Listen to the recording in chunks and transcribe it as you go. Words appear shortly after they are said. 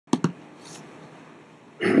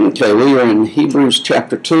Okay, we are in Hebrews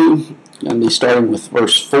chapter 2, and be starting with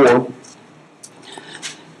verse 4.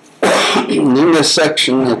 In this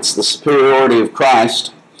section, it's the superiority of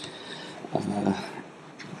Christ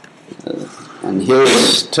and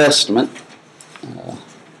His testament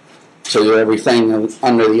to everything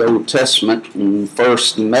under the Old Testament, and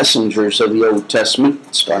first the messengers of the Old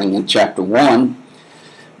Testament, starting in chapter 1,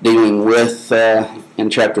 dealing with,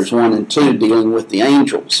 in chapters 1 and 2, dealing with the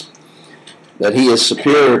angels. That He is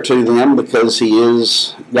superior to them because He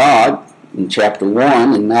is God in chapter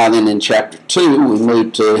 1, and now then in chapter 2 we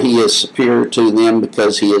move to He is superior to them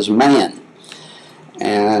because He is man.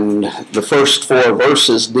 And the first 4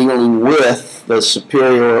 verses dealing with the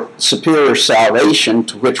superior salvation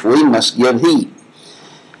to which we must give heed.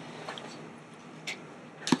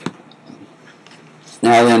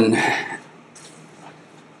 Now then,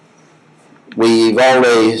 we've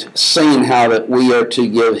already seen how that we are to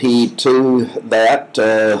give heed to that,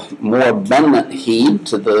 more abundant heed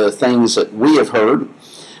to the things that we have heard.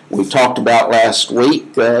 We talked about last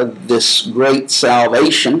week this great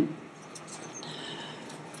salvation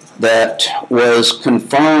that was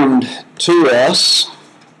confirmed to us,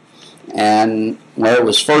 and well, it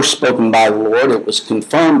was first spoken by the Lord. It was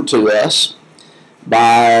confirmed to us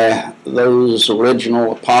by those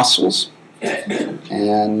original apostles,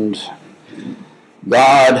 and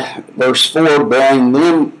God, verse 4,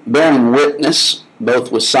 bearing witness,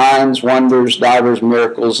 both with signs, wonders, divers,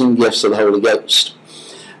 miracles, and gifts of the Holy Ghost.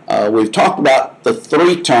 We've talked about the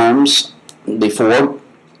 3 terms before: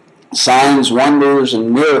 signs, wonders,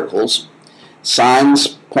 and miracles.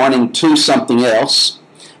 Signs pointing to something else.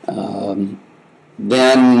 Then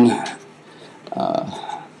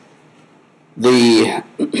the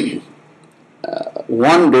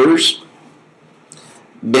wonders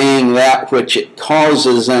being that which it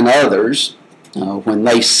causes in others. When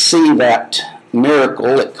they see that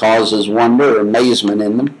miracle, it causes wonder or amazement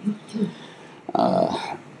in them.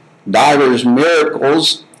 Divers,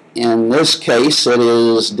 miracles. In this case, it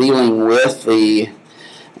is dealing with the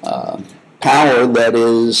power that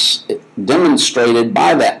is demonstrated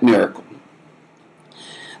by that miracle.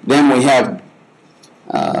 Then we have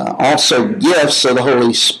also gifts of the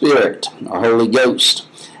Holy Spirit, or Holy Ghost.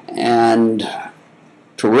 And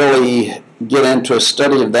to really get into a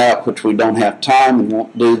study of that, which we don't have time and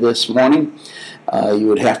won't do this morning, you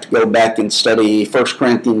would have to go back and study 1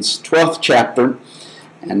 Corinthians 12th chapter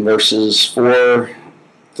and verses 4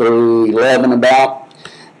 through 11 about,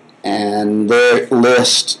 and there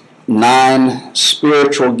list 9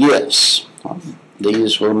 spiritual gifts.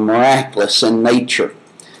 These were miraculous in nature,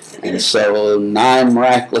 and so 9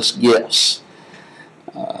 miraculous gifts.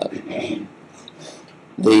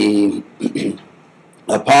 The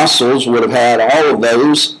apostles would have had all of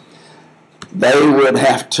those. They would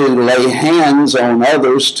have to lay hands on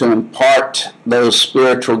others to impart those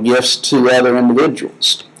spiritual gifts to other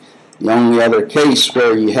individuals. The only other case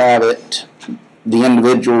where you have it, the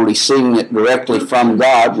individual receiving it directly from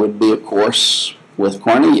God, would be, of course, with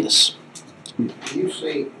Cornelius. You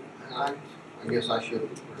see, I guess I should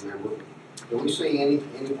remember, do we see any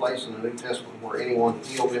place in the New Testament where anyone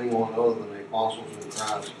healed anyone other than the apostles in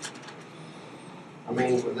Christ? I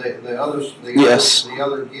mean, the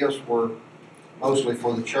other gifts were mostly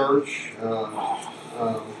for the church.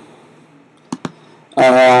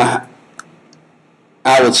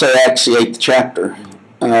 I would say Acts the 8th chapter.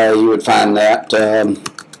 You would find that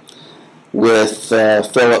with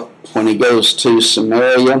Philip when he goes to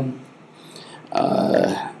Samaria,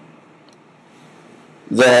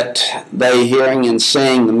 that they hearing and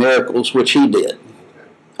seeing the miracles which he did.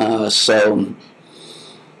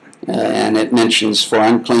 And it mentions, for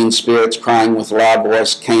unclean spirits crying with a loud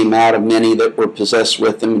voice came out of many that were possessed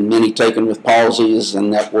with them, and many taken with palsies,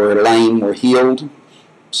 and that were lame were healed.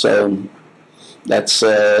 So that's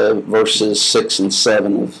verses 6 and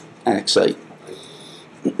 7 of Acts 8.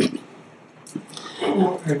 And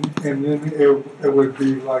then it would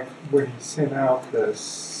be like when he sent out the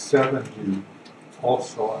 70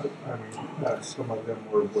 also. I mean, some of them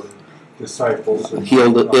were disciples.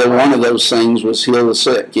 One of those things was heal the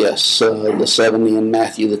sick, yes. The 70 in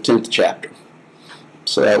Matthew, the 10th chapter.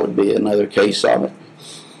 So that would be another case of it.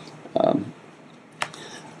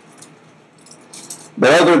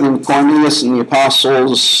 But other than Cornelius and the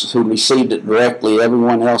apostles who received it directly,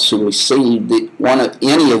 everyone else who received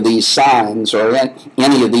any of these signs or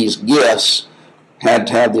any of these gifts had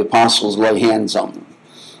to have the apostles lay hands on them.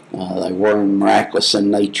 They were miraculous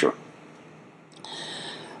in nature.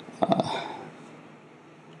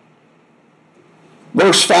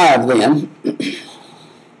 Verse 5 then,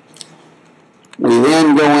 we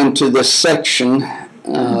then go into this section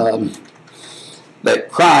that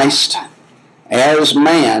Christ, as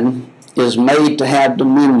man, is made to have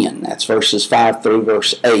dominion. That's verses 5 through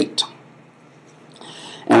verse 8.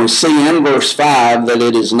 And we see in verse 5 that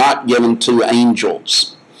it is not given to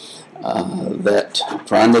angels. That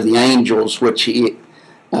for unto the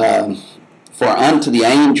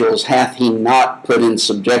angels hath he not put in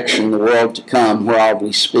subjection the world to come whereof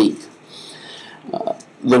we speak.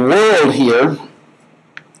 The world here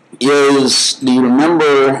is, do you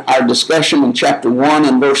remember our discussion in chapter 1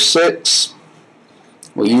 and verse 6?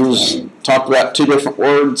 We talked about two different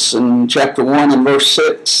words in chapter 1 and verse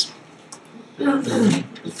 6.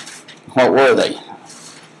 What were they? In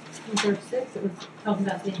verse 6, it was talking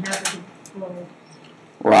about the inhabited world.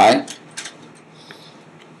 Right.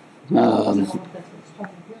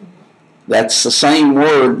 That's the same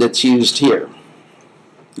word that's used here.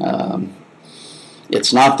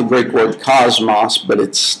 It's not the Greek word cosmos, but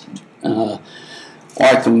it's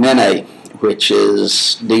oikomene, which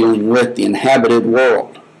is dealing with the inhabited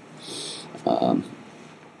world.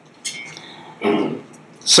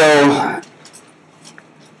 So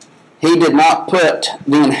he did not put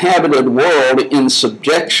the inhabited world in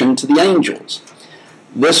subjection to the angels.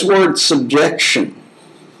 This word subjection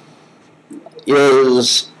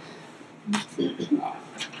is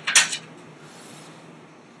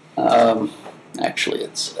actually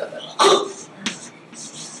it's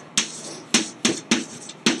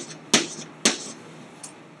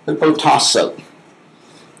hupotasso.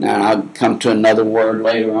 Now I'll come to another word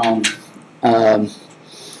later on.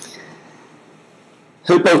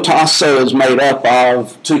 Hupotasso is made up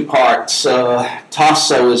of two parts.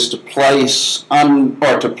 Tasso is to place,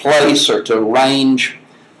 or to arrange.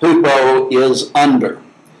 Hupo is under.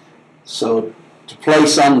 So to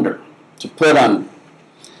place under, to put under.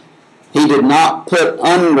 He did not put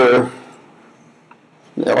under,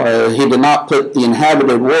 or he did not put the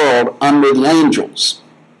inhabited world under the angels.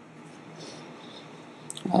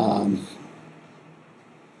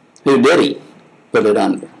 Who did he put it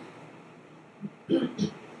under?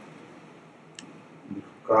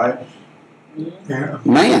 Christ? Yeah.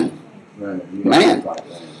 Man. Man.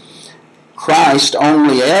 Christ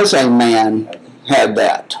only as a man had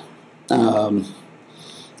that.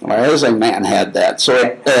 Or as a man had that. So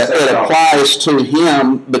it applies to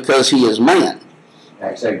him because he is man.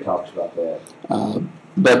 Acts 8 talks about that.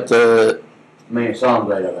 But the...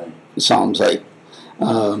 Psalms 8, I think. Psalms 8.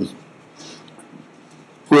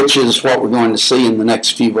 Which is what we're going to see in the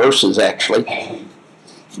next few verses, actually.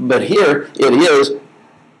 But here it is.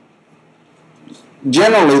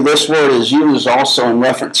 Generally, this word is used also in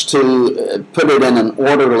reference to put it in an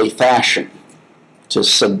orderly fashion, to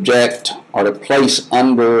subject or to place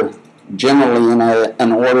under, generally in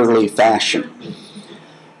an orderly fashion.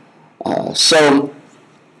 So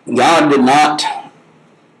God did not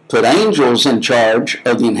put angels in charge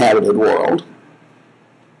of the inhabited world.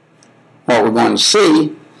 What we're going to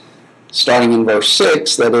see, starting in verse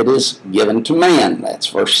 6, that it is given to man. That's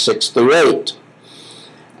verse 6 through 8.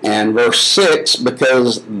 And verse 6,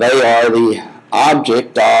 because they are the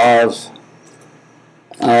object of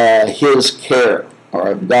his care, or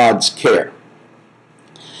of God's care.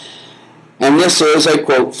 And this is a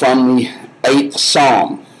quote from the 8th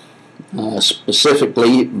Psalm,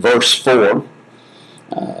 specifically verse 4.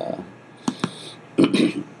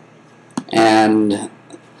 And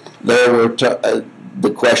there were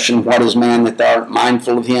the question, what is man that thou art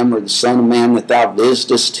mindful of him, or the son of man that thou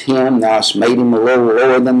visitest him? Thou hast made him a little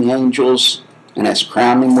lower than the angels, and hast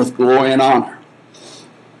crowned him with glory and honor.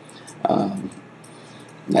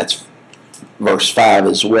 That's verse 5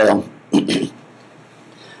 as well.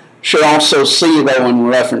 Should also see, though, in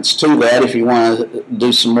reference to that, if you want to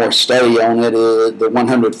do some more study on it, the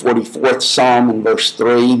 144th Psalm in verse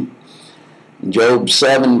 3, Job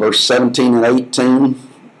 7, verse 17 and 18.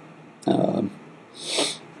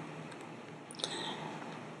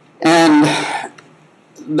 And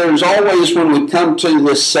there's always, when we come to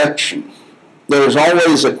this section, there's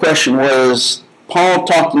always a question, was Paul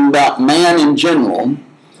talking about man in general,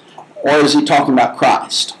 or is he talking about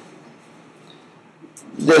Christ?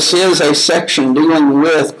 This is a section dealing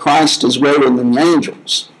with Christ is greater than the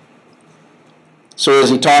angels. So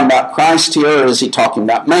is he talking about Christ here, or is he talking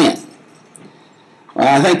about man? Well,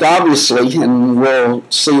 I think obviously, and we'll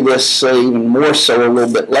see this even more so a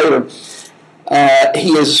little bit later,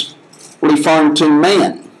 he is referring to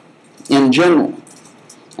man in general,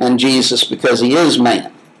 and Jesus because he is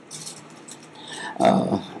man.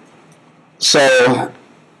 So,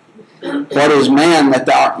 what is man that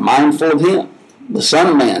thou art mindful of him? The Son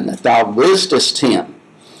of Man that thou visitest him.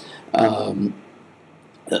 The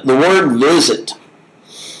word visit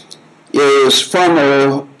is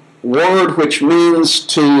from word which means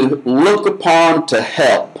to look upon, to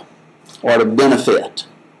help, or to benefit,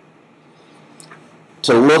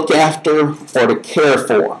 to look after, or to care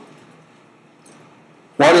for.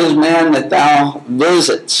 What is man that thou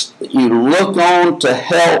visitest, that you look on to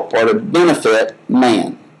help or to benefit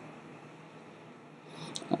man,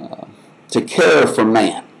 to care for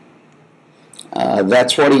man?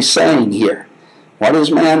 That's what he's saying here. What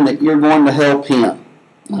is man that you're going to help him,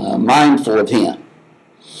 mindful of him?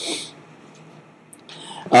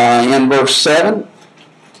 In verse 7,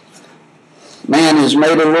 man is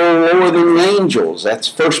made a little lower than the angels.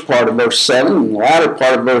 That's the first part of verse 7, and the latter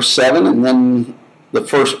part of verse 7, and then the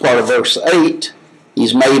first part of verse 8,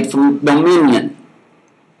 he's made from dominion.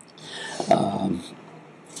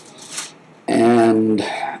 And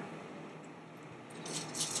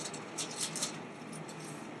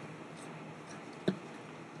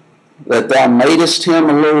that thou madest him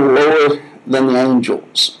a little lower than the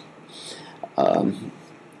angels.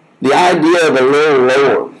 The idea of a little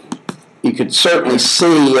lower, you could certainly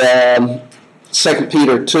see 2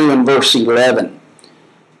 Peter 2 and verse 11.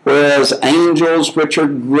 Whereas angels which are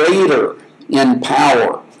greater in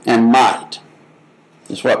power and might,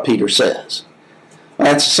 is what Peter says.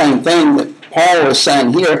 That's the same thing that Paul is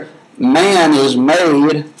saying here. Man is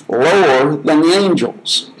made lower than the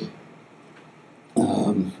angels.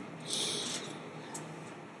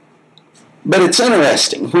 But it's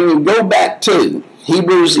interesting. When you go back to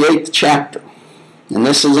Hebrews, the 8th chapter, and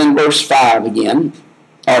this is in verse 5 again,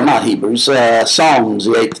 or not Hebrews, Psalms,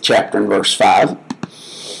 the 8th chapter and verse 5.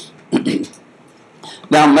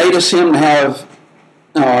 Thou madest him have,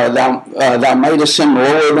 thou madest him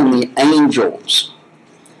lower than the angels.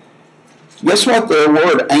 Guess what the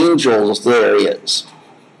word angels there is?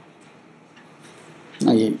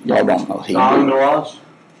 Now, y'all don't know Hebrew. Angelos?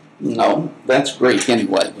 No, that's Greek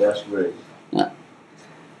anyway. That's great.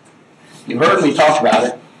 You've heard me talk about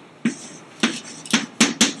it.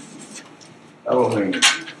 Elohim.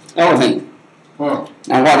 Elohim. Huh.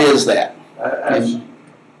 Now what is that?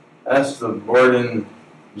 That's the word in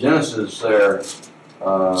Genesis there.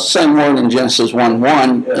 Same word in Genesis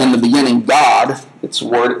 1:1. Yeah. In the beginning, God. It's the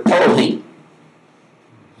word Elohim.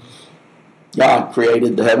 God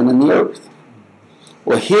created the heaven and the earth.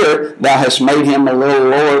 Well, here, thou hast made him a little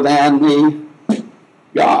lower than the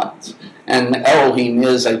gods. And Elohim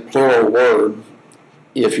is a plural word.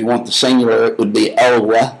 If you want the singular, it would be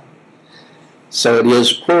Eloah. So it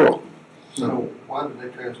is plural. So why did they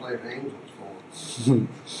translate angels for?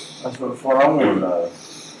 That's what I want to know.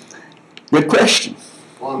 Good question.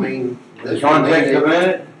 Well, I mean, The this context would of be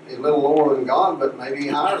it? a little lower than God, but maybe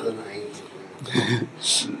higher than the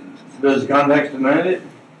angels. Does the context demand it?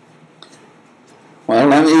 Well,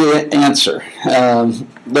 let me answer.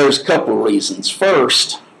 There's a couple of reasons.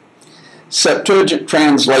 First, Septuagint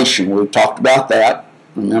translation, we've talked about that.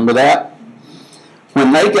 Remember that?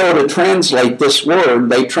 When they go to translate this word,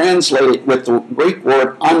 they translate it with the Greek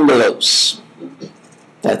word angelos.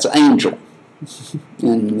 That's angel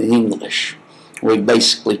in English. We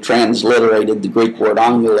basically transliterated the Greek word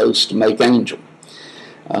angelos to make angel.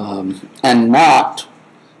 And not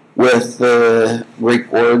with the Greek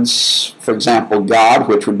words, for example, God,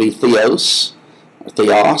 which would be theos, or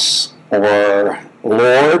theos, or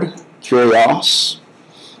Lord, kurios.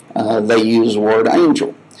 They use the word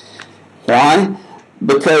angel. Why?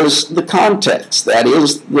 Because the context, that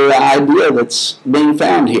is the idea that's being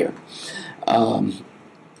found here. And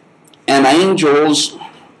angels,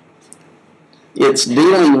 it's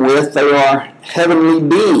dealing with, they are heavenly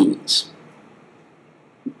beings.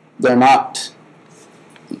 They're not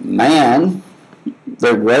man,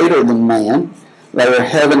 they're greater than man, they are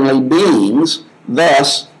heavenly beings,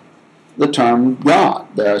 thus the term God.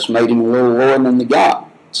 Thou hast made him a little lower than the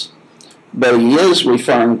gods. But he is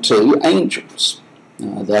referring to angels.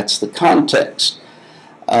 That's the context.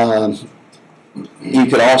 You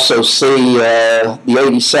could also see the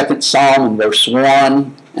 82nd Psalm in verse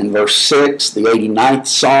 1 and verse 6, the 89th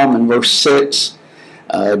Psalm in verse 6,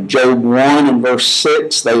 Job 1 and verse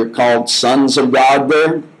 6, they are called sons of God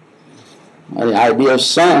there. The idea of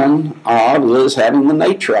son of is having the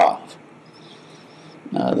nature of.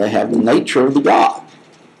 They have the nature of the God,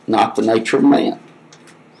 not the nature of man.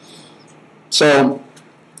 So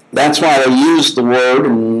that's why they use the word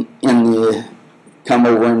come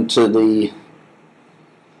over into the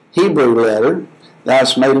Hebrew letter, thou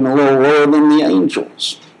hast made him a little lower than the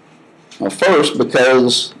angels. Well, first,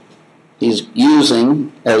 because he's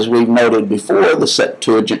using, as we've noted before, the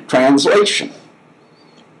Septuagint translation,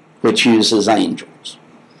 which uses angels.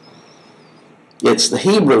 It's the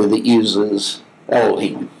Hebrew that uses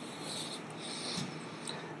Elohim.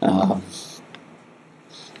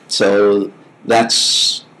 So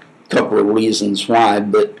that's a couple of reasons why,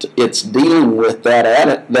 but it's dealing with that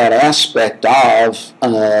aspect of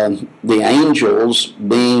the angels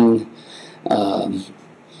being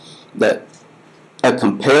that a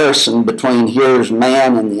comparison between here's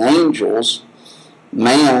man and the angels.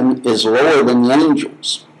 Man is lower than the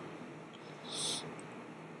angels.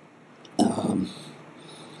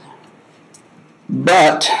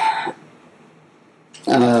 But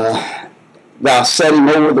thou set him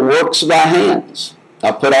over the works of thy hands.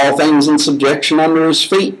 Thou put all things in subjection under his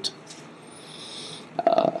feet.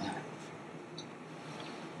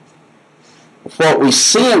 What we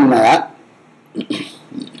see in that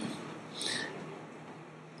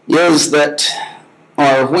is that,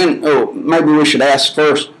 or when, maybe we should ask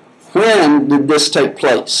first, when did this take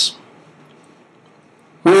place?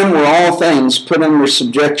 When were all things put under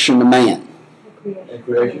subjection to man? At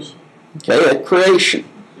creation. Okay, at creation.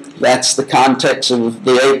 That's the context of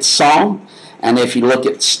the 8th Psalm. And if you look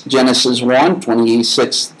at Genesis 1,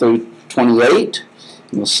 26 through 28,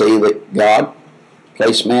 you'll see that God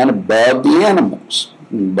placed man above the animals,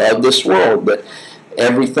 above this world, that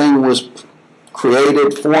everything was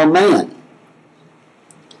created for man.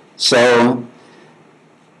 So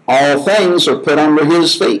all things are put under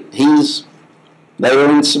his feet. They are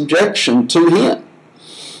in subjection to him.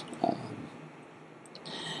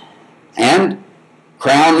 And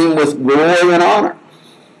crown him with glory and honor.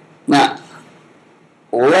 Now,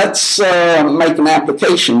 let's make an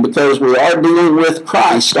application, because we are dealing with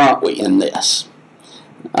Christ, aren't we, in this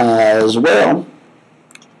as well?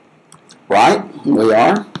 Right? We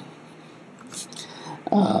are.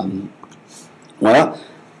 Well,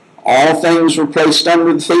 all things were placed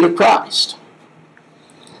under the feet of Christ.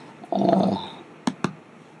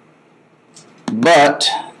 But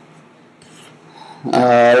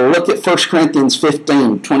look at 1 Corinthians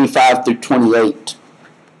 15, 25 through 28.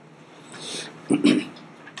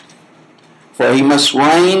 For he must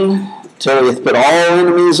reign till he hath put all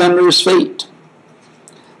enemies under his feet.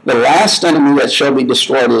 The last enemy that shall be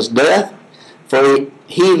destroyed is death, for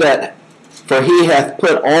he hath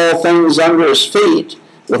put all things under his feet.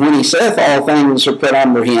 But when he saith all things are put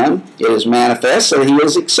under him, it is manifest that he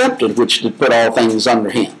is accepted, which did put all things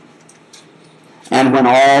under him. And when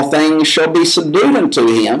all things shall be subdued unto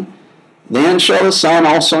him, then shall the Son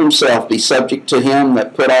also himself be subject to him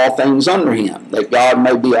that put all things under him, that God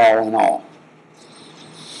may be all in all.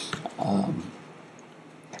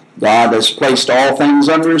 God has placed all things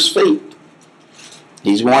under his feet.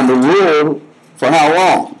 He's going to rule for how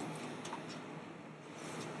long?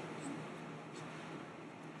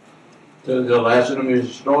 Till the last enemy is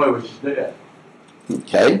destroyed, which is death.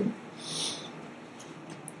 Okay.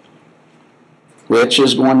 Which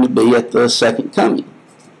is going to be at the second coming.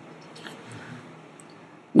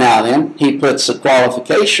 Now then, he puts a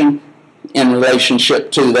qualification in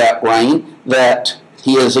relationship to that reign, that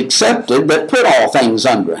he is accepted that put all things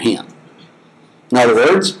under him. In other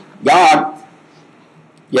words, God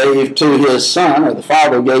gave to his Son, or the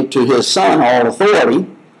Father gave to his Son, all authority.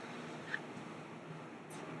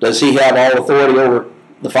 Does he have all authority over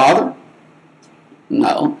the Father?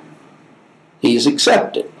 No. He's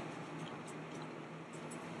accepted.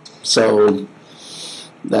 So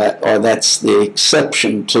that's the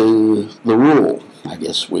exception to the rule, I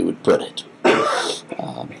guess we would put it.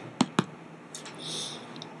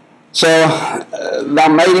 Thou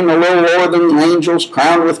made him a little lower than the angels,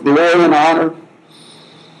 crowned with glory and honor.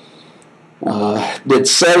 Did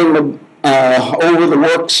set him over the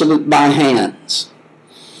works of thy hands.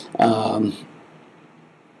 Thou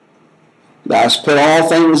hast put all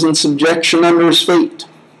things in subjection under his feet.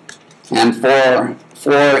 And for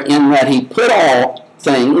in that he put all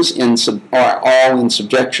things all in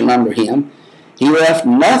subjection under him, he left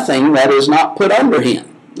nothing that is not put under him.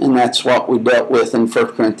 And that's what we dealt with in 1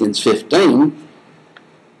 Corinthians 15.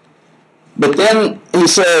 But then he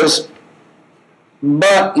says,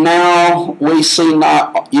 but now we see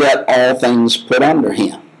not yet all things put under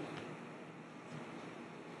him.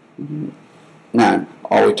 Now,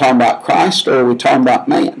 are we talking about Christ, or are we talking about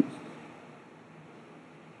man?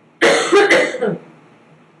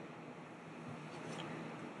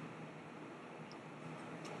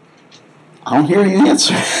 I don't hear you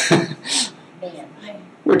answer.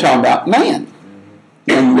 We're talking about man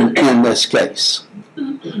in this case.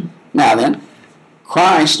 Now then,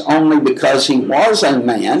 Christ, only because he was a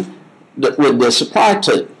man, would this apply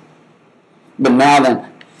to. But now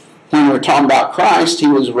then, when we're talking about Christ, he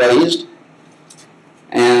was raised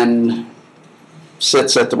and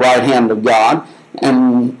sits at the right hand of God,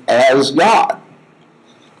 and as God.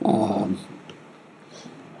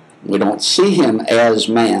 We don't see him as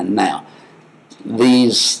man now.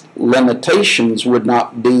 these limitations would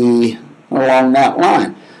not be along that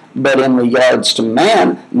line. But in regards to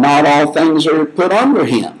man, not all things are put under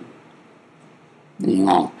him. You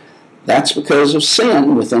know, that's because of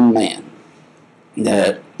sin within man.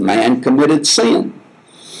 That man committed sin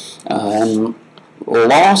and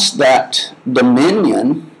lost that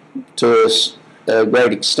dominion to a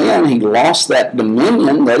great extent. He lost that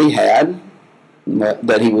dominion that he had,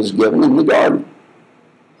 that he was given in the garden.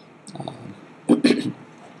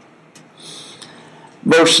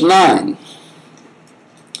 Verse 9.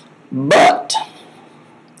 But,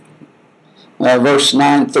 verse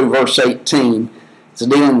 9 through verse 18, it's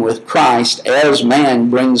dealing with Christ as man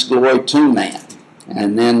brings glory to man.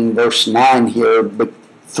 And then verse 9 here, but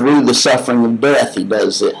through the suffering of death he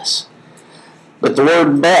does this. But the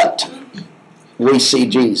word but, we see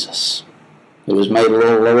Jesus, who was made a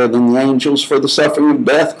little lower than the angels for the suffering of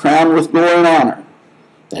death, crowned with glory and honor,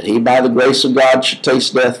 that he by the grace of God should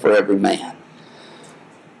taste death for every man.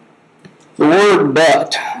 The word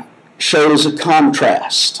but shows a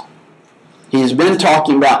contrast. He's been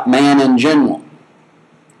talking about man in general.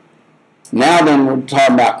 Now then we're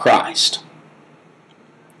talking about Christ.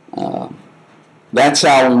 That's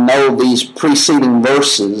how we know these preceding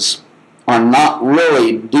verses are not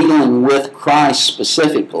really dealing with Christ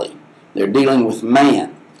specifically. They're dealing with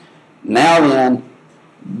man. Now then,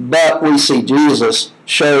 but we see Jesus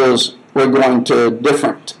shows we're going to a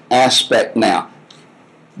different aspect now,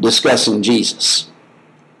 discussing Jesus.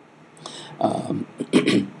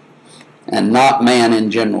 And not man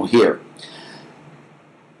in general here.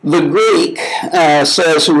 The Greek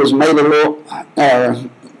says who was made a little,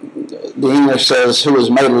 the English says who was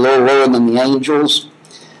made a little lower than the angels.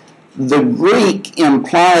 The Greek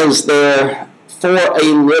implies there for a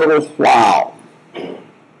little while.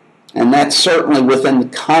 And that's certainly within the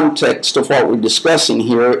context of what we're discussing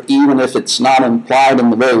here, even if it's not implied in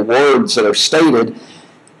the very words that are stated,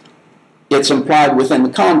 it's implied within the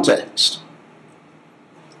context.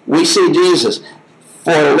 We see Jesus.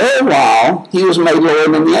 For a little while, he was made lower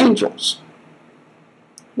than the angels.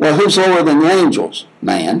 Well, who's lower than the angels?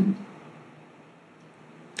 Man.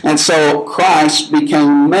 And so Christ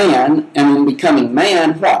became man, and in becoming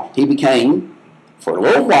man, what? He became, for a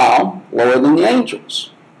little while, lower than the angels.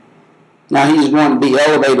 Now he's going to be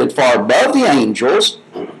elevated far above the angels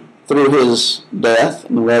through his death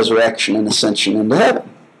and resurrection and ascension into heaven.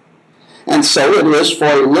 And so it is for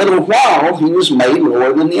a little while he was made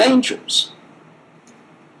lower than the angels.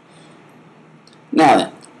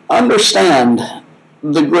 Now, understand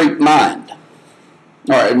the Greek mind,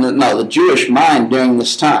 or no, the Jewish mind during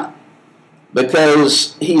this time,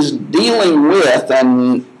 because he's dealing with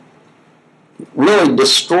and really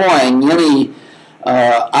destroying any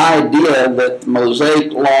idea that the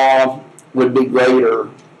Mosaic law would be greater.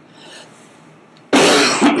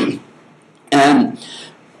 And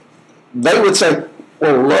they would say,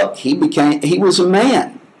 well, look, he was a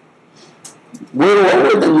man. We're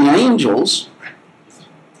lower than the angels.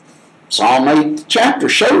 Psalm 8 chapter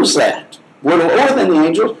shows that. We're lower than the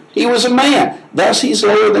angels. He was a man. Thus he's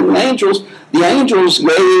lower than the angels. The angels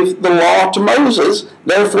gave the law to Moses.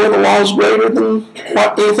 Therefore the law is greater than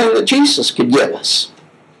anything that Jesus could give us.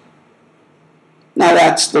 Now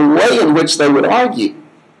that's the way in which they would argue.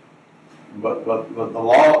 But the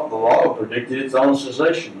law predicted its own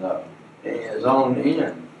cessation, though, its own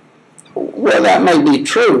end. Well, that may be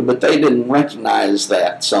true, but they didn't recognize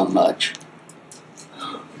that so much.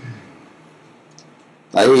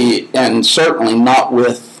 And certainly not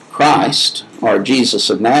with Christ or Jesus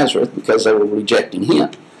of Nazareth, because they were rejecting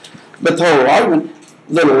him. But the whole argument,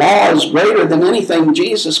 the law is greater than anything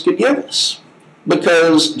Jesus could give us,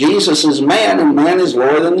 because Jesus is man and man is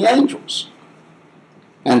lower than the angels.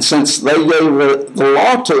 And since they gave the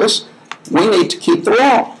law to us, we need to keep the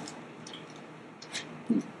law.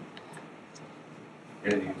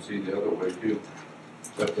 And you can see the other way too.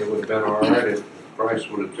 But they would have been all right if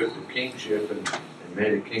Christ would have took the kingship and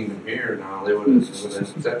made a kingdom here. Now they would have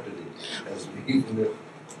accepted it as even if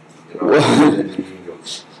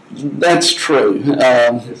That's true.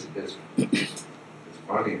 It's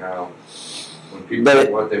funny how when people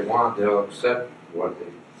get what they want, they'll accept what they,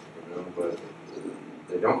 but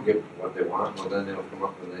they don't get what they want, well then they'll come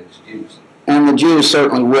up with an excuse. And the Jews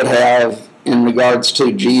certainly would have in regards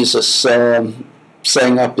to Jesus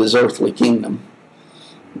setting up his earthly kingdom.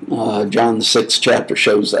 John the 6th chapter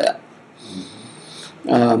shows that.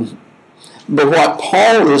 But what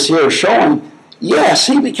Paul is here showing, yes,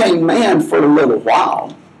 he became man for a little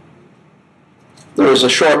while. There was a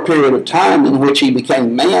short period of time in which he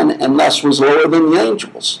became man and thus was lower than the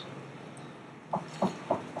angels.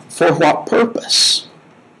 For what purpose?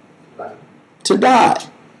 to die.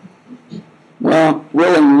 Well,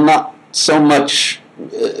 really not so much,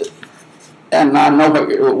 and I know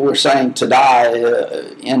what we're saying, to die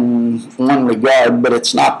in one regard, but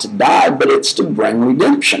it's not to die, but it's to bring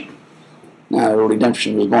redemption. Now,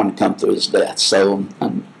 redemption was going to come through his death, so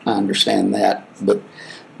I understand that, but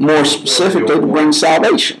more specifically to bring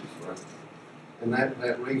salvation. And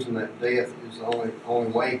that reason that death is the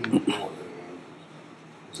only way he was going to the angels.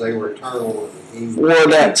 Because they were eternal and he Or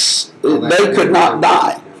they could not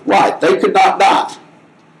die. Right, they could not die.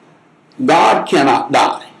 God cannot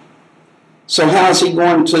die. So how is he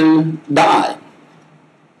going to die?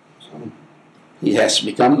 He has to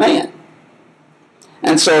become man.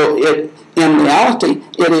 And so in reality,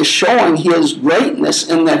 it is showing his greatness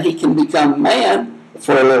in that he can become man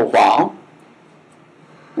for a little while,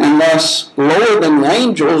 and thus lower than the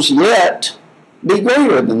angels, yet be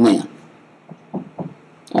greater than them.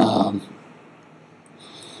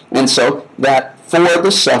 And so that for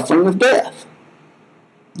the suffering of death,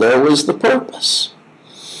 there was the purpose.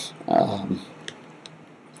 Because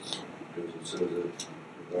it says that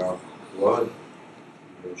without blood,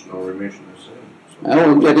 there's no remission of sin.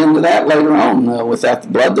 We'll get into that later on. Without the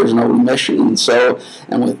blood, there's no remission,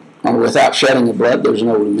 and without shedding of blood, there's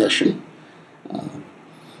no remission.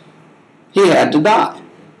 He had to die.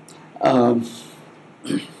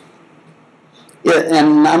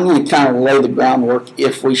 And I'm going to kind of lay the groundwork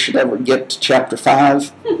if we should ever get to chapter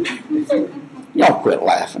 5. Y'all quit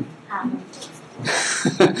laughing.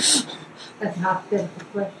 That's a hypothetical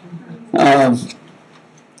question.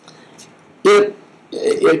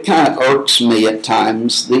 It kind of irks me at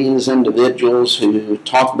times, these individuals who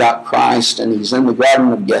talk about Christ, and he's in the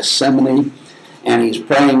Garden of Gethsemane, and he's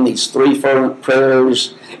praying these 3 fervent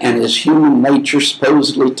prayers, and his human nature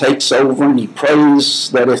supposedly takes over, and he prays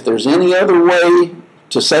that if there's any other way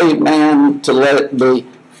to save man, to let it be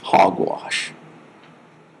hogwash.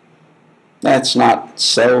 That's not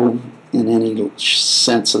so in any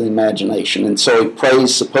sense of the imagination. And so he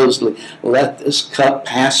prays supposedly, let this cup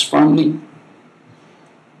pass from me.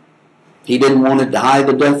 He didn't want to die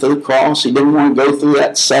the death of the cross. He didn't want to go through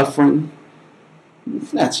that suffering.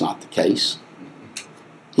 That's not the case.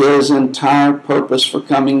 His entire purpose for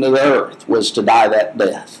coming to the earth was to die that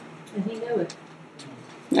death. And he knew it.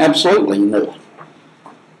 Absolutely he knew it.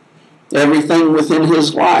 Everything within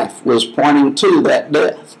his life was pointing to that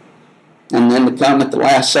death. And then to come at the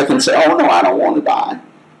last second and say, oh no, I don't want to die.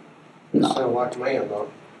 No. sound like man,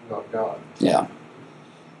 not God. Yeah.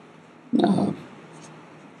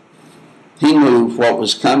 He knew what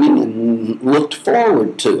was coming and looked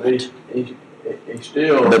forward to it. He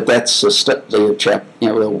still. But that's a step the chapter.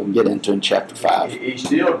 We'll get into in chapter 5. He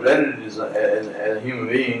still dreaded it as a human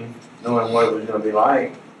being, knowing what it was going to be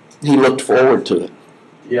like. He looked forward to it.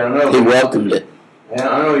 Yeah, I know. He welcomed it. And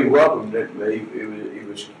I know he welcomed it, but he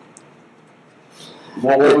was.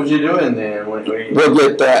 What was he doing then? We'll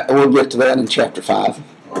get that. We'll get to that in chapter 5.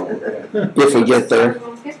 Oh, okay. If we get there.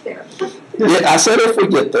 We'll get there. Yeah, I said if we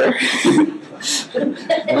get there.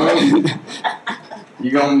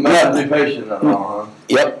 You're going to have to be patient that long, huh?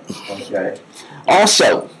 Yep. Okay.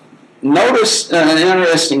 Also, notice an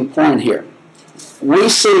interesting point here. We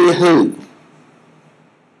see who?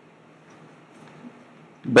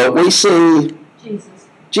 But we see Jesus.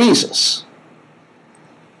 Jesus.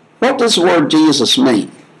 What does the word Jesus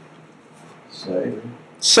mean? Savior.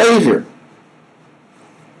 Savior.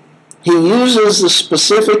 He uses the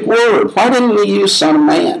specific word. Why didn't he use Son of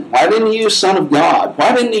Man? Why didn't he use Son of God?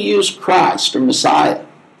 Why didn't he use Christ or Messiah?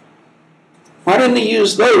 Why didn't he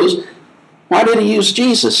use those? Why did he use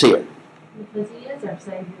Jesus here? Because he is our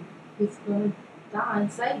Savior. He's going to die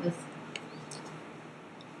and save us.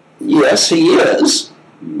 Yes, he is.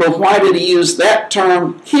 But why did he use that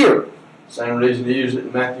term here? Same reason he used it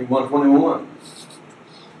in Matthew 1:21.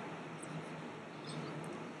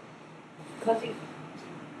 Because he,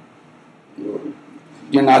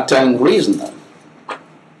 You're not telling the reason, though.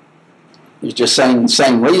 You're just saying the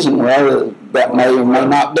same reason, well, that may or may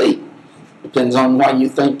not be. Depends on why you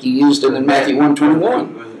think you used it in Matthew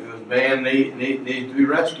 1:21. It was man needs to be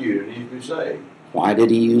rescued, needs to be saved. Why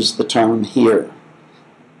did he use the term here?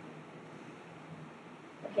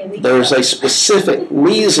 Okay, There's a specific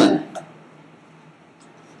reason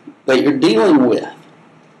that you're dealing with.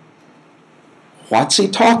 What's he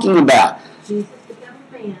talking about? Jesus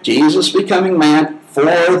becoming man. Jesus becoming man for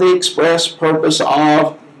the express purpose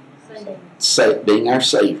of Savior. being our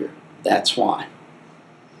Savior. That's why.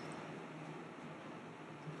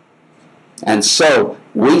 And so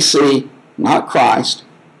we see not Christ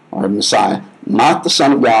or Messiah, not the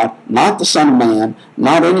Son of God, not the Son of Man,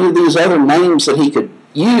 not any of these other names that he could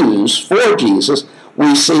use for Jesus.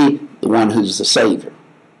 We see the one who's the Savior.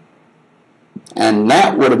 And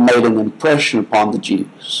that would have made an impression upon the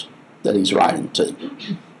Jews that he's writing to.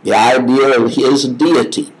 The idea of his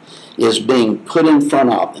deity is being put in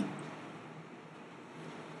front of them.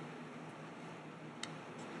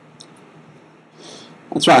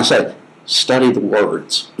 That's why I say, study the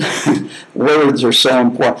words. Words are so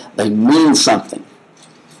important. They mean something.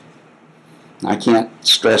 I can't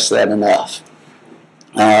stress that enough.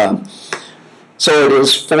 So it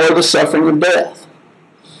is for the suffering of death.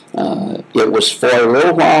 It was for a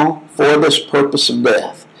little while, for this purpose of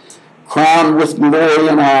death, crowned with glory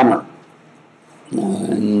and honor.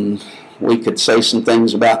 And we could say some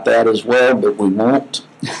things about that as well, but we won't.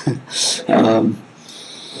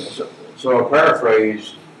 So a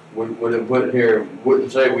paraphrase would put it here,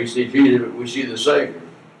 wouldn't say we see Jesus, but we see the Savior.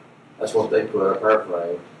 That's what they put, a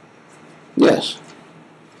paraphrase. Yes.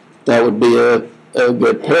 That would be a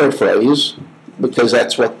good paraphrase, because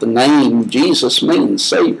that's what the name Jesus means,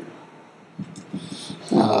 Savior.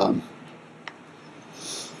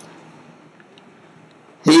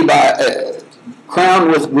 He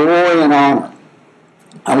crowned with glory and honor.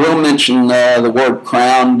 I will mention the word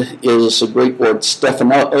crowned is the Greek word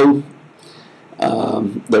stephanoo.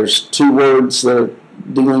 There's two words that are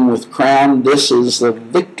dealing with crown. This is the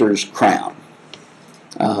victor's crown.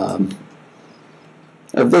 A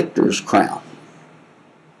victor's crown.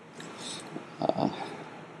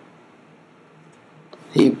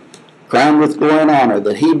 He crowned with glory and honor,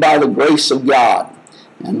 that he by the grace of God,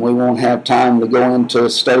 and we won't have time to go into a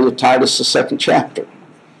study of Titus, the 2nd chapter,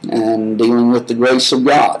 and dealing with the grace of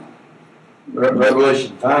God.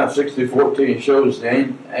 Revelation 5:6-14 shows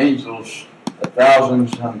the angels,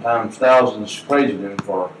 thousands, sometimes thousands, praising him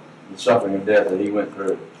for the suffering and death that he went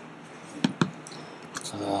through.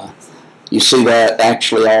 You see that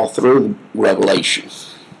actually all through Revelation.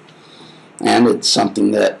 And it's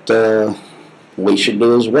something that we should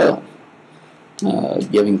do as well,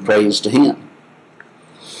 giving praise to him.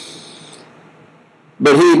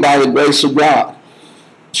 But he, by the grace of God,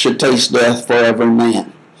 should taste death for every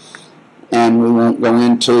man. And we won't go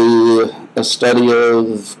into a study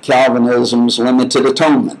of Calvinism's limited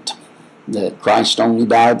atonement, that Christ only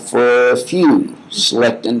died for a few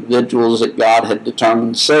select individuals that God had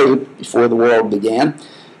determined to save before the world began.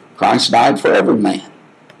 Christ died for every man.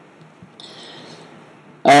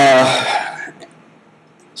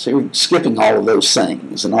 So we're skipping all of those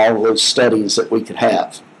things and all of those studies that we could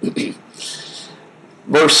have.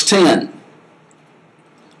 Verse 10,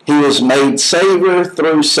 he was made Savior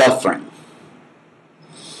through suffering.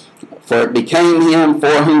 For it became him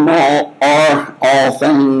for whom are all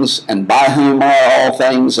things, and by whom are all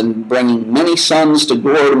things, and bringing many sons to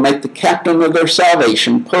glory, to make the captain of their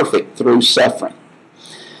salvation perfect through suffering.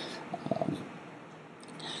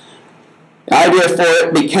 The idea for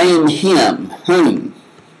it became him. Whom?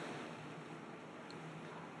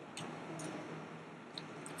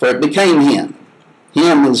 For it became him.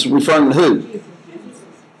 Him is referring to who?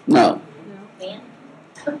 No.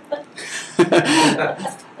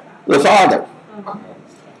 The Father.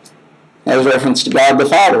 Has reference to God the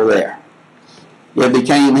Father there. It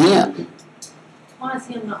became him. Why is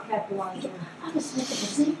him not capitalized? I was thinking the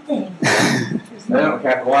same thing. They don't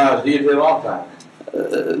capitalize deity a lot of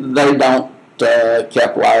times. They don't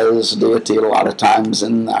capitalize deity a lot of times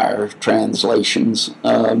in our translations.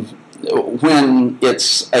 When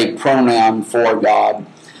it's a pronoun for God,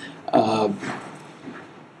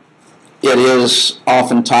 it is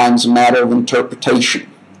oftentimes a matter of interpretation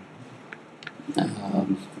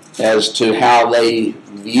as to how they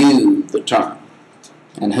view the term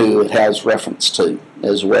and who it has reference to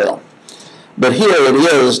as well. But here it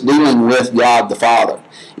is dealing with God the Father.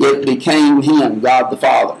 It became him, God the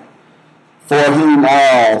Father, for whom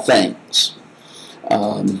are all things,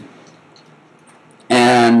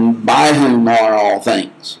 and by whom are all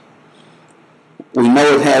things. We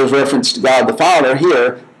know it has reference to God the Father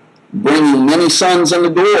here, bringing many sons into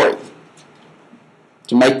glory,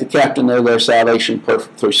 to make the captain of their salvation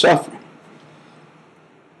perfect through suffering.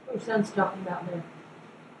 What son's talking about there?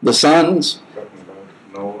 The sons, Talking about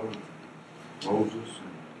Noah, Moses,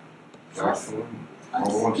 and Joshua,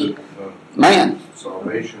 all the ones that man.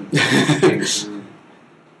 salvation came through.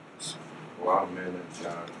 A lot of men and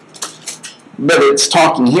God. But it's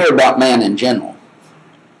talking here about man in general,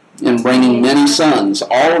 and bringing many sons,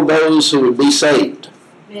 all of those who would be saved,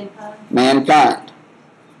 mankind.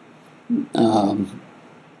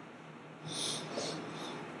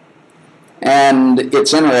 And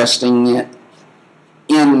it's interesting,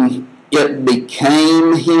 in it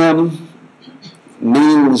became him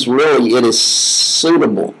means really it is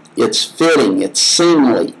suitable, it's fitting, it's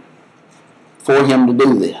seemly for him to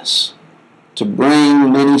do this, to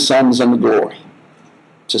bring many sons unto glory,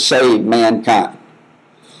 to save mankind.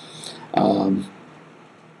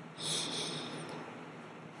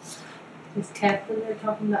 Is Captain there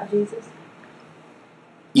talking about Jesus?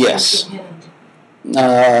 Yes,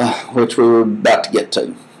 which we were about to get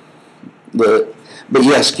to. But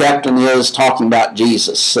yes, Captain is talking about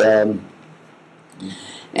Jesus. And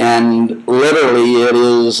literally it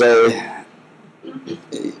is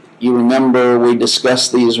you remember we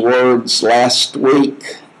discussed these words last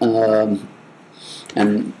week, and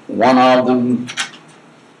one of them,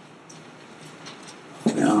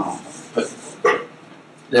 but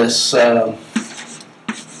this,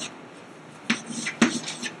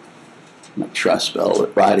 make sure I spell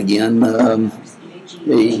it right again,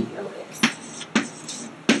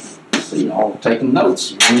 you're all taking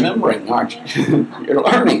notes, you're remembering, aren't you? You're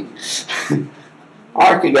learning.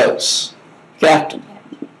 Archegos, captain.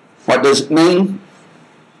 What does it mean?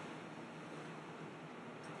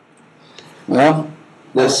 Well,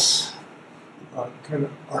 this kind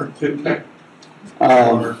of architect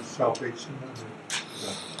or salvation.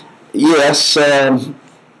 Yes,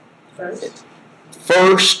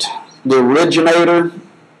 first, the originator,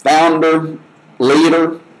 founder,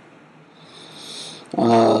 leader,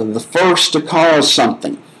 the first to cause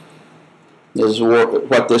something is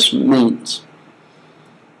what this means.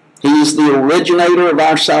 He's the originator of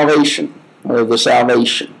our salvation, or the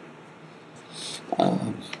salvation.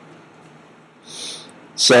 Then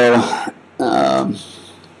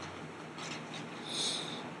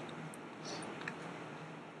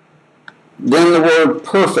the word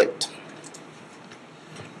perfect.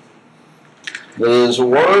 There is a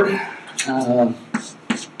word,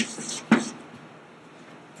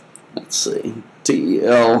 let's see,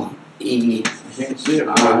 T-L-E. I can't see it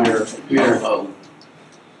on your computer.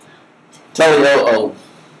 Teleoo.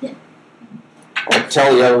 Or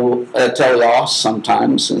teleos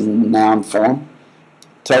sometimes in noun form.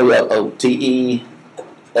 Teleoo. T-E-L-E-I-O-O.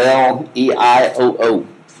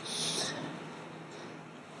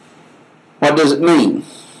 What does it mean?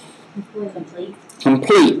 Complete.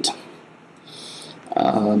 Complete.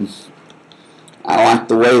 I like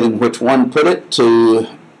the way in which one put it, to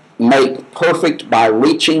make perfect by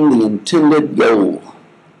reaching the intended goal.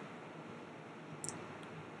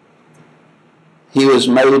 He was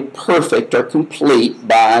made perfect or complete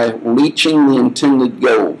by reaching the intended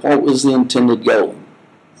goal. What was the intended goal?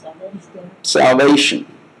 Salvation.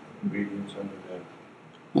 Obedience unto death.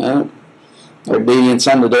 Well, obedience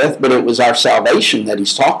unto death, but it was our salvation that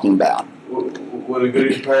he's talking about. Would a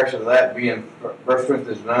good comparison of that be in 1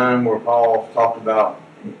 Corinthians 9, where Paul talked about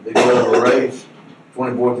the goal of the race,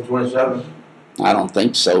 24 to 27? I don't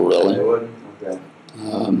think so, really. They wouldn't? Okay.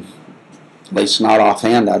 At least not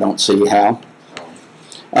offhand, I don't see how.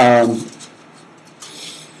 The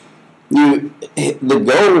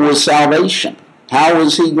goal was salvation. How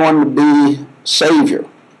was he going to be Savior?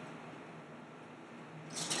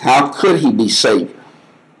 How could he be Savior?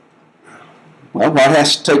 Well, what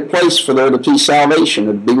has to take place for there to be salvation,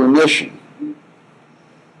 to be remission?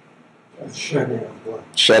 Shedding of blood.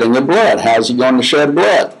 Shedding of blood. How is he going to shed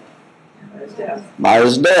blood? By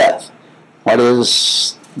his death. What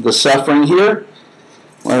is the suffering here?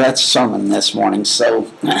 Well, that's a sermon this morning, so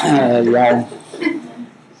y'all.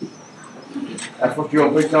 That's what you're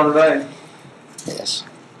going to preach on today? Yes.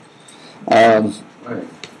 Right.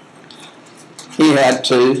 He had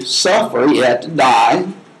to suffer, he had to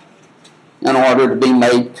die in order to be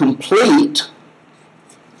made complete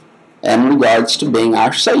in regards to being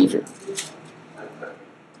our Savior.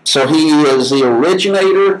 So he is the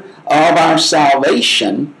originator of our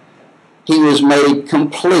salvation. He was made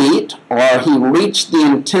complete, or he reached the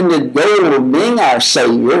intended goal of being our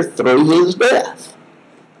Savior through his death.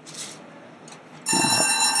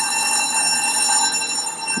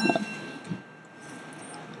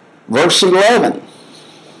 Verse 11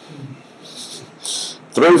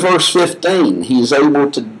 through verse 15, he's able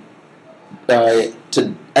to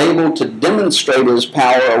demonstrate his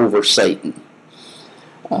power over Satan.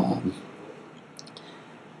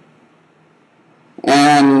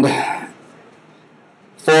 And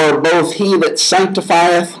for both he that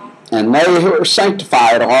sanctifieth and they who are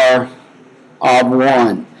sanctified are of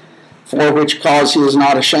one, for which cause he is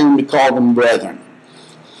not ashamed to call them brethren.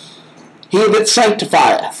 He that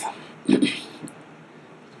sanctifieth,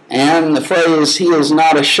 and the phrase, he is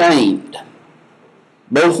not ashamed,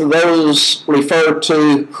 both of those refer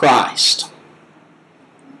to Christ.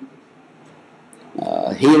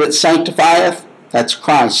 He that sanctifieth, that's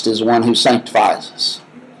Christ, is one who sanctifies us.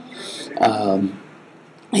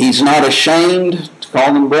 He's not ashamed to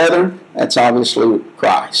call them brethren, that's obviously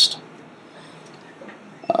Christ.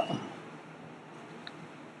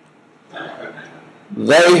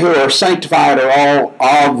 They who are sanctified are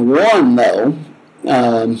all of one, though,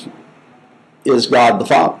 is God the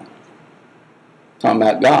Father. Talking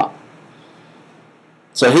about God.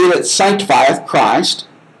 So he that sanctifieth, Christ,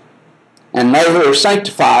 and they who are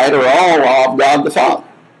sanctified are all of God the Father.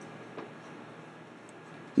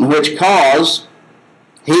 In which cause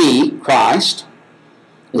he, Christ,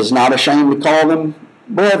 is not ashamed to call them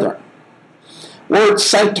brethren. Word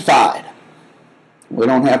sanctified. We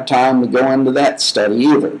don't have time to go into that study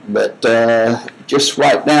either, but just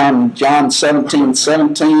write down John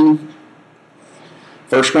 17:17,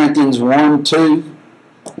 1 Corinthians 1:2,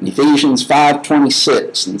 and Ephesians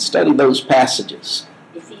 5:26, and study those passages.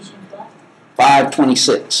 Ephesians what?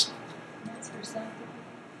 5:26. That's for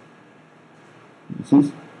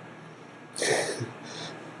something.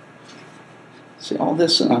 See all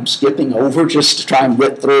this, and I'm skipping over just to try and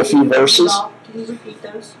get through a few verses. Can you repeat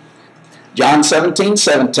those? John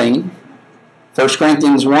 17:17, 1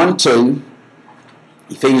 Corinthians 1:2,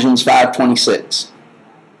 Ephesians 5:26.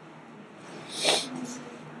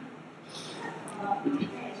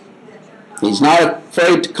 He's not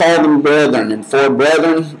afraid to call them brethren. And for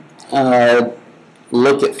brethren,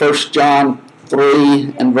 look at 1 John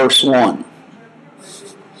 3 and verse 1.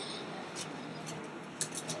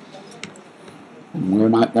 And we're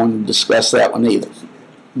not going to discuss that one either.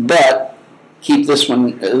 But keep this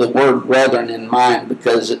one, the word brethren, in mind,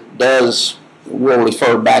 because it will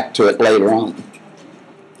refer back to it later on.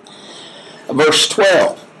 Verse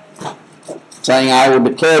 12. Saying, I will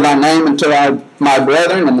declare thy name unto my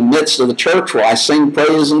brethren, in the midst of the church will I sing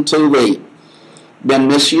praise unto thee. Been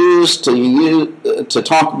misused to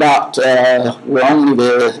talk about we're only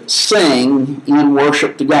to sing in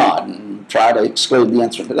worship to God and try to exclude the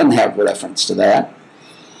instrument. It doesn't have reference to that.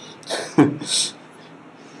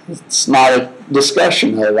 It's not a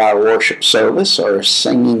discussion of our worship service or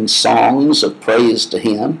singing songs of praise to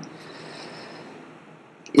Him.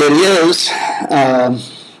 It is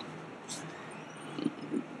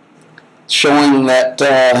showing that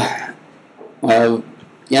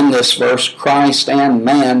in this verse, Christ and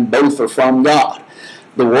man both are from God.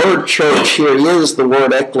 The word church here is the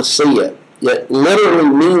word ecclesia. It literally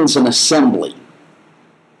means an assembly.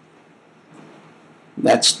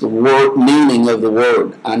 That's the word meaning of the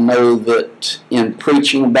word. I know that in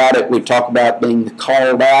preaching about it, we talk about being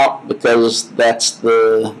called out because that's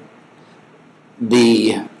the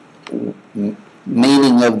meaning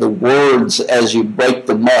of the words as you break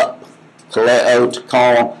them up. Kaleo, to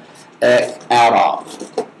call out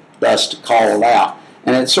of, thus to call out.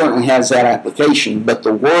 And it certainly has that application, but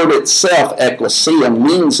the word itself, ecclesia,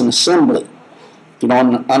 means an assembly. If you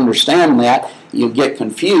don't understand that, you'll get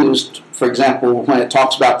confused, for example, when it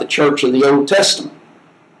talks about the church of the Old Testament.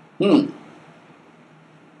 Well,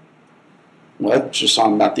 it's just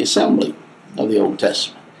talking about the assembly of the Old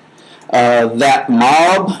Testament. That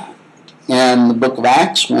mob in the book of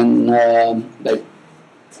Acts, when they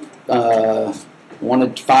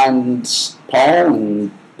wanted to find Paul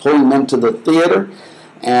and pull him into the theater,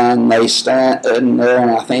 and they stand there,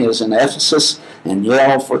 and I think it was in Ephesus, and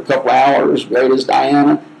yell for a couple hours, great as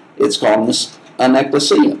Diana. It's called an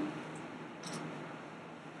ecclesia.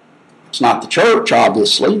 It's not the church,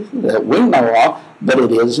 obviously, that we know of, but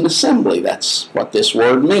it is an assembly. That's what this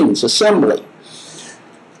word means, assembly.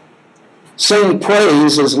 Sing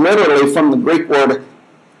praise is literally from the Greek word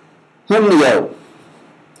hymnio,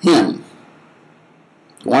 hymn,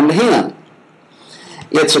 one to hymn.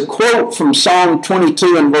 It's a quote from Psalm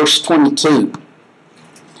 22 and verse 22,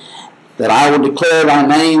 that I will declare thy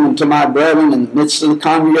name unto my brethren, in the midst of the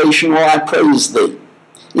congregation will I praise thee.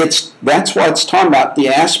 That's what it's talking about, the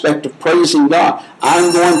aspect of praising God.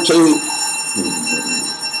 I'm going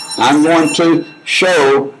to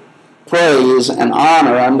show praise and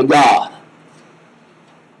honor unto God.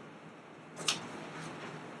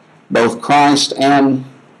 Both Christ and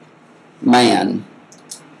man,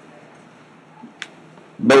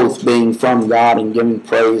 both being from God and giving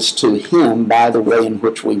praise to Him by the way in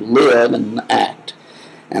which we live and act.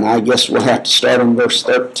 And I guess we'll have to start in verse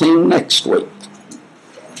 13 next week.